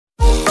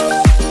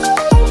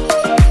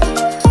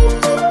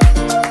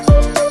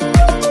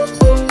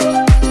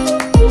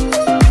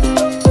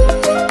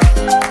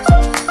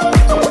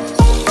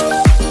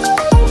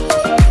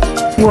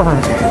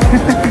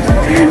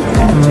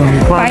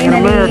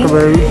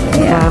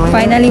food. Yeah,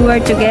 finally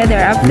we're together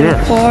after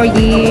 4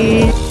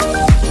 years.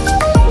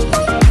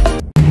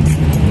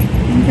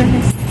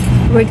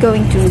 We're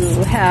going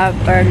to have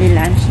early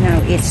lunch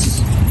now. It's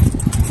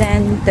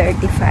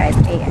 10:35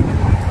 a.m.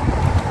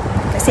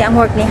 Kasi ang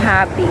work ni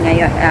Happy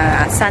ngayon,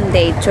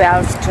 Sunday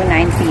 12 to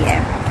 9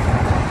 p.m.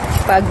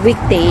 Pag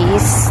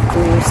weekdays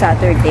to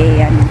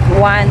Saturday,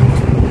 1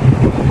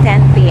 to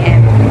 10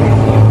 p.m.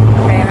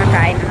 Kaya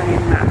nakain na kami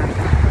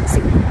maaga. Kasi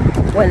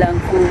walang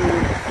food.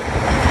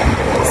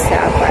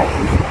 Sabat.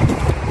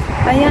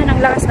 Ayan,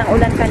 ang lakas ng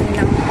ulan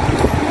kaninang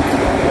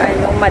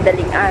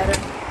madaling araw.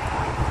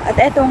 At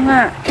eto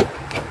nga,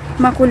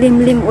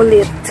 makulimlim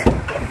ulit.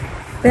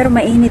 Pero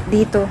mainit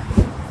dito.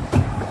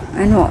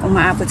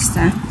 Umaabot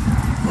sa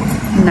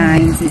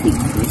 90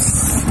 degrees.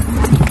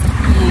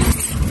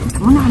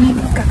 Muna kami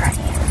magkakain.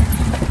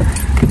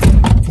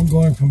 We're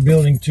going from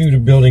building 2 to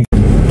building. Go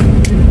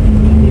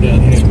down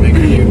here and make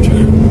a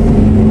U-turn.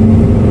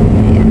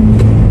 Yeah.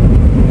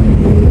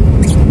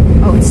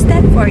 Oh, it's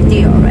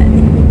 10:40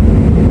 already.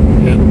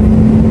 Yeah.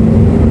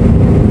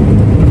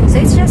 So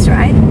it's just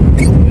right.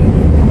 We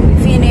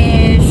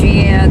finish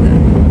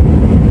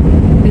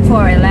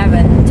before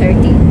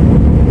 11:30.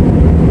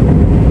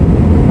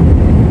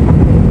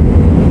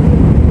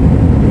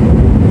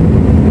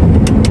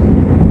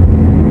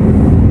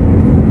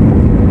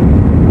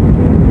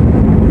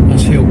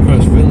 That's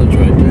Hillcrest Village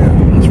right there.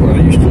 That's where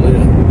I used to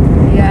live.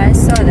 Yeah, I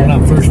saw that. When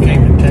I first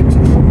came to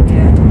Texas.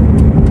 Yeah.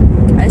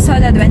 I saw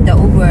that when the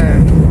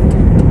Uber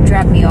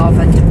dropped me off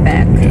at the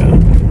back. Yeah.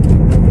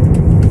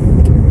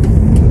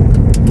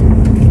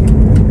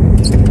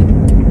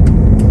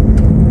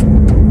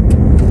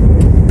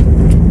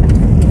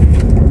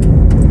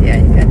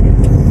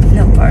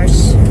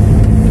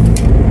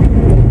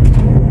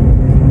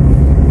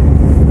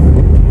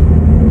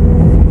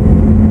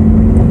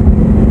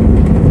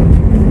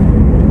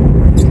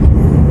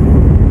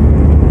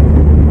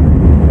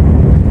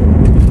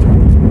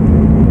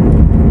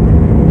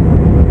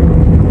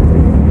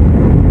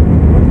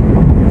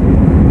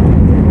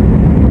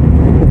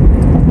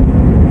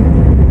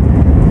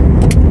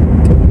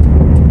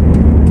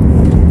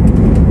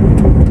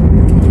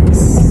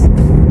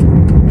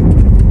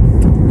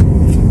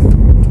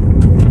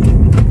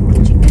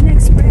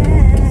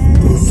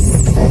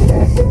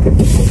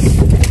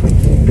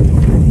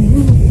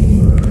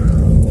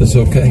 It's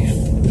okay.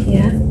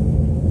 Yeah.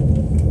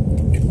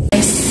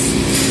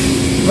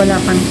 Wala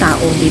pang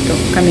tao dito.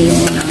 Kami yung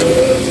unang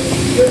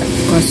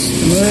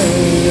customer.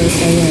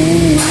 Kaya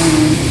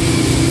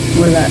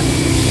wala.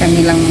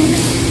 Kami lang muna.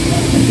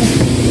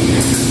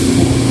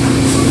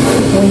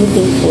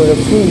 Waiting for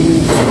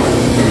food.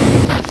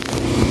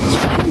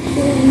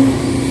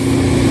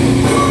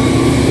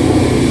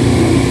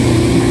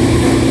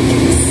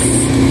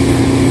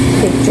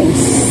 Big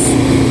drinks.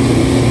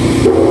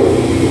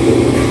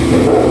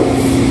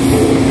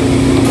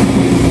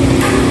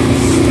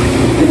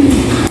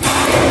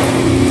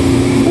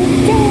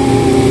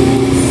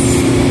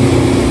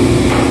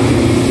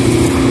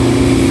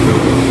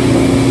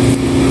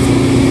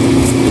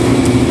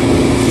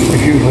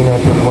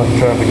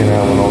 Traffic in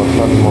Allen on a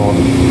Sunday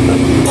morning.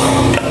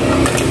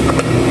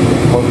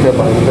 Most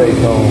everybody stays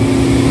home.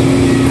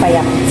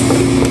 Kaya.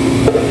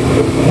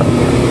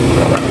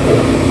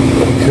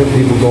 Two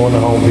people going to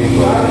Home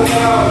Depot.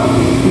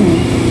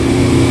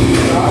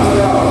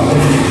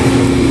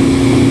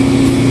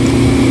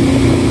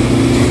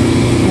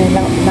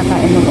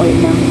 Nakain ng oil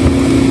ng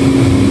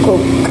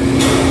Coke.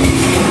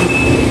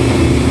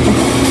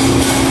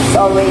 It's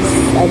always,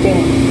 I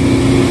drink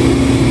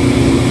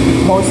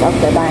most of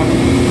the time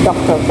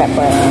Dr.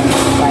 Pepper,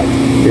 like.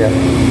 Yeah.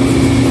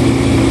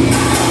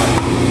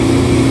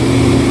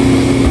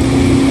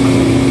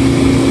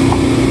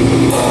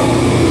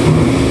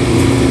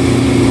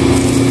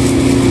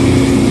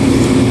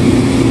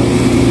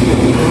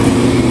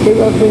 They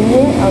will bring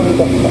you or we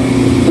get them?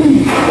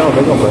 No,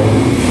 they're gonna bring it.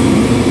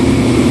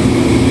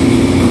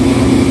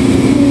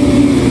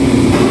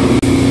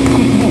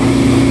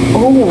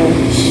 Oh,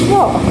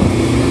 sure.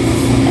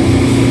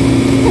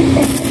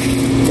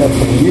 Got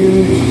some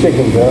huge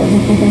chicken, girl.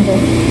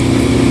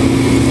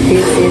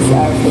 This is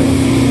our food.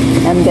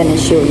 I'm gonna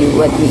show you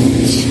what we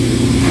eat.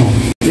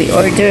 We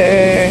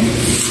order.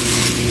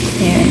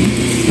 And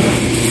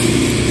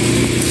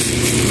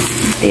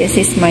this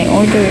is my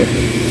order.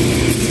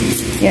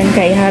 Yan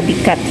kay Habi,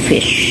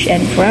 catfish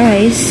and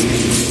fries.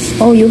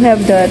 Oh, you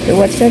have the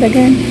what's that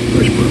again?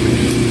 Hush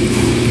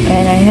puppies.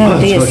 And I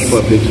have this hush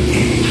puppies.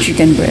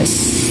 chicken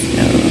breast.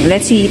 So,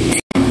 let's eat.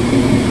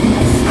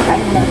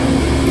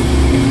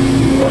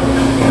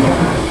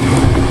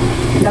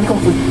 Ilang kong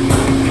food?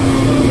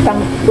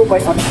 Pang 2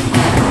 person.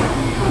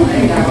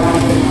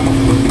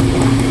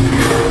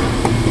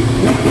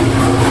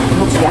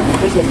 Looks young,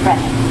 tastes like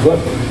fresh. Good.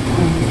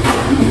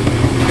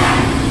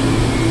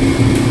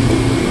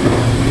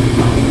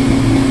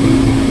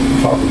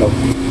 Soft though.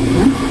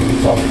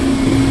 Soft.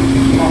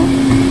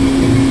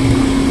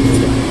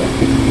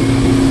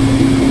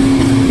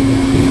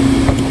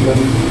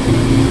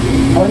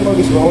 I want to go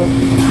this roll.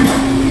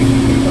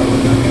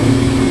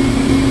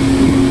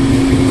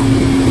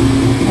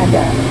 I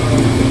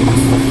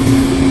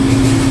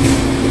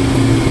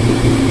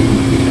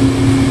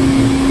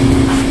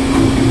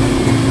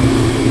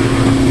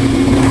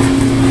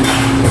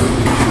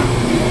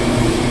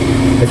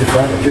just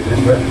found a chicken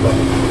breast.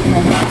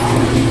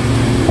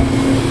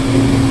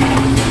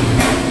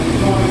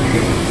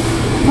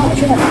 Oh, I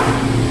should have.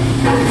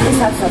 This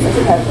hot sauce, I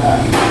should have.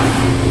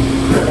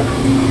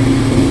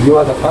 You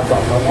want the hot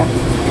sauce, huh? Yeah.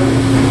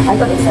 I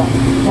thought it's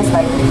that's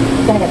fine.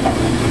 I'm gonna get that.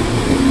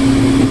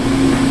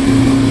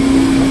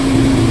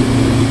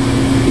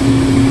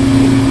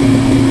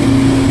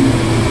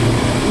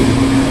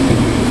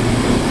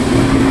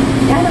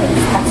 Yeah, I know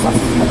it's hot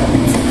sauce.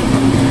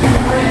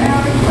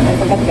 I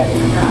forgot to get it.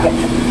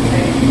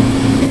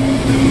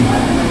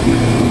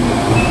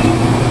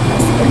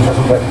 That's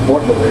some type of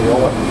pork over there, you know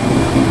what?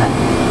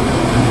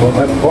 Well,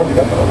 type of pork you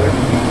got that over there.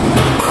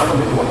 I'm gonna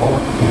make one over.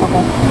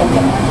 Okay, thank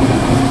you.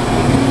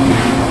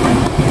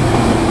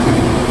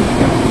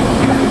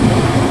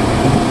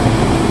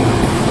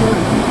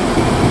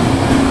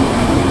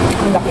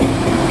 Ang laki.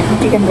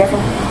 Chicken breast.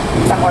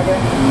 Isang order.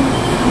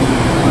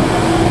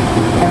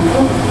 Thank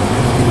you.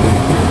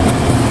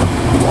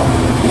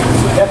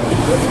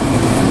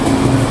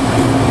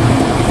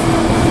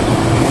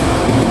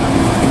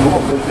 Oh,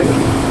 good thing.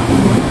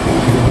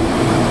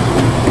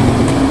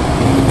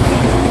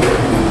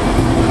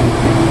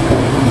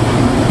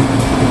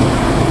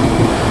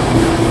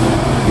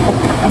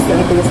 I still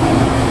need to use mine.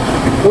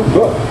 Good,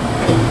 good.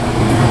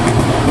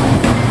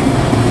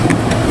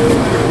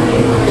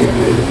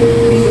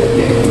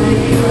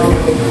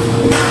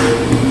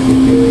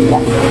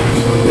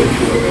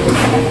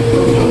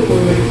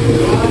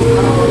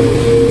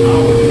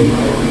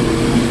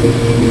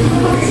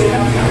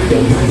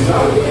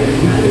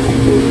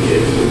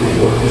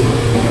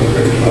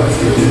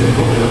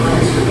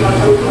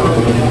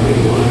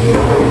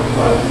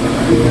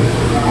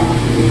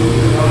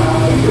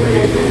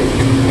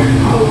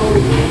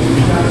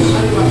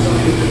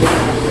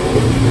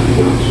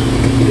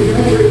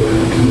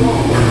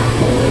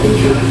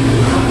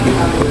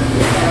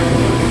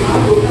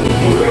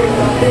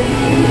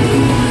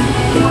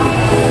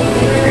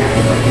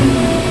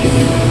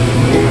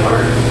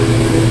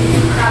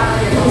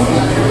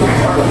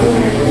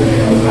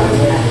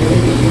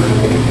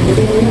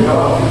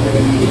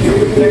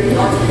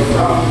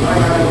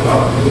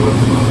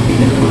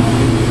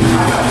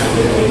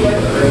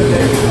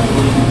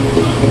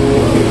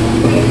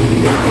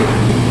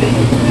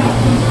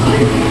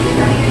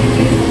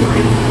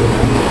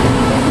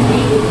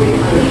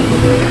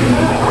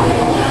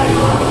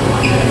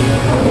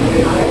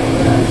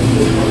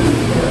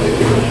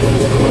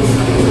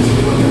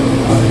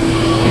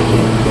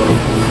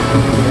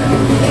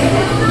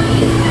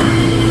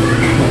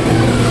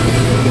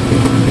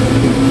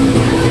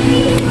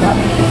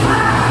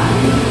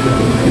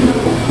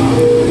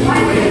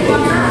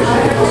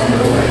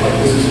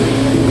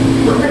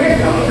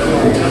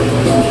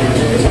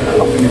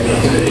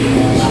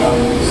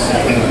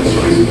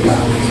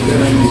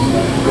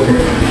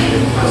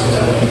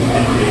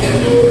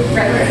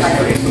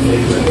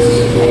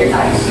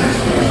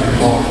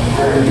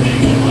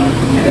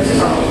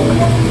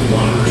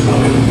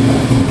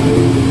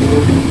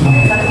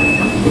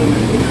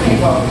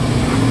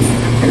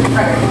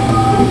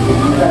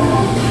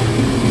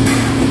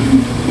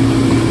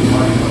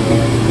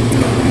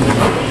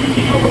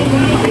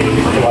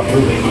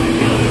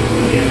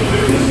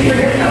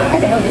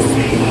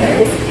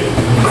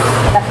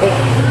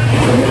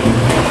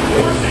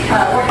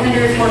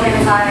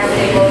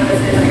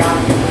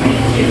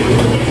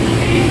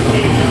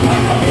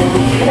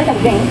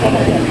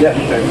 Yeah,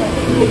 thanks.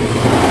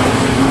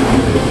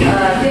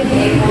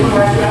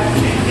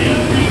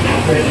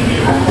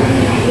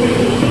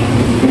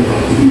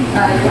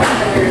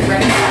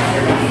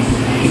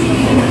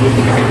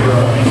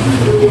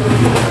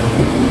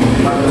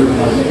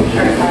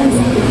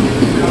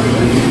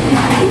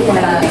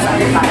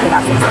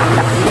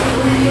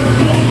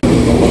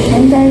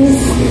 And guys,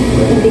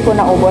 hindi ko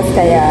naubos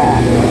kaya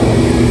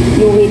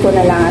iuwi ko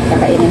na lang at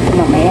kakainin ko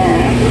mamaya.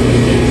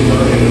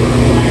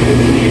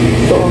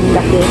 Ito ang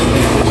laki.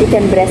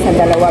 Chicken breast na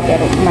dalawa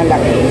pero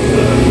malaki.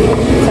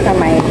 Saka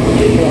may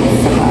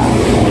saka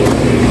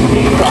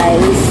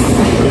rice.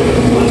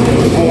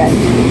 Ayan.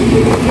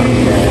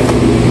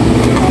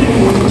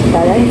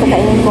 Kaya yung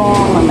kakainin ko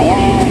mamaya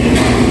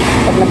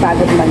pag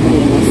napagod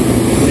maglinis.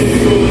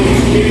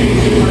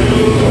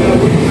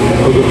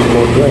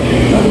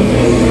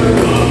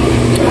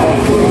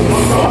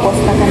 Tapos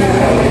na kami.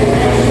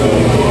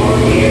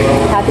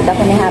 Hatid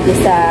ako ni Habi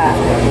sa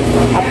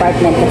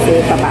apartment kasi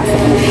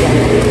papasok na siya.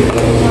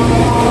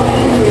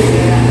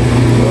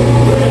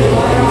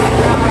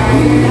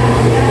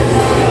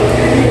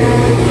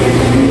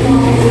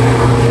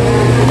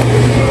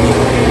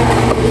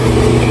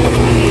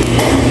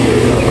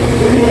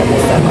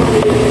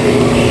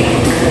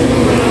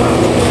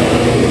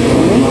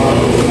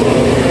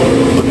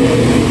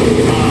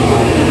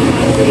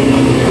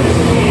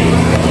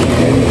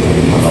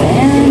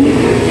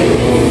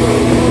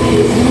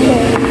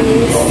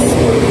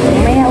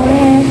 Mamaya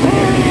ulit.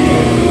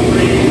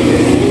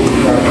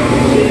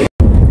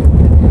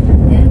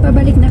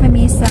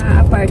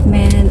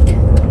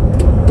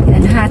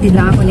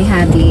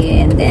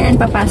 Habi. And then,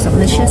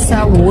 papasok na siya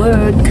sa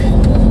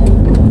work.